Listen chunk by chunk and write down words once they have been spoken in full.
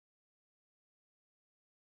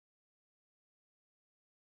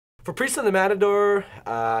For Priest and the Matador,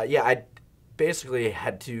 yeah, I basically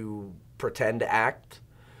had to pretend to act.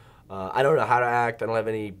 I don't know how to act. I don't have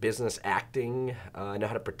any business acting. I know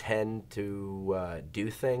how to pretend to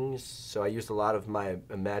do things. So I used a lot of my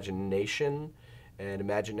imagination and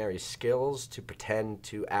imaginary skills to pretend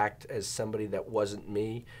to act as somebody that wasn't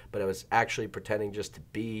me, but I was actually pretending just to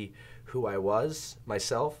be who I was,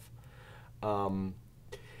 myself. Um,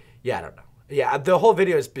 yeah, I don't know. Yeah, the whole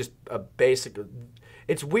video is just a basic.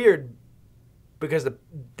 It's weird because the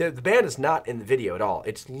band is not in the video at all.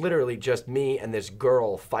 It's literally just me and this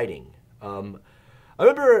girl fighting. I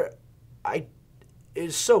remember, I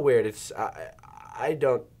it's so weird. I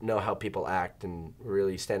don't know how people act and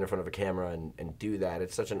really stand in front of a camera and do that.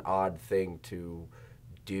 It's such an odd thing to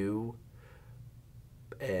do,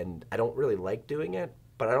 and I don't really like doing it.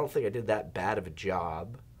 But I don't think I did that bad of a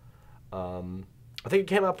job. I think it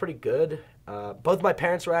came out pretty good. Both my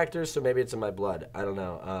parents were actors, so maybe it's in my blood. I don't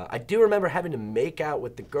know. I do remember having to make out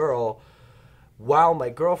with the girl while my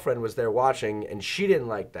girlfriend was there watching, and she didn't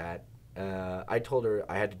like that. I told her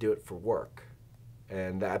I had to do it for work,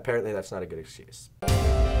 and apparently that's not a good excuse.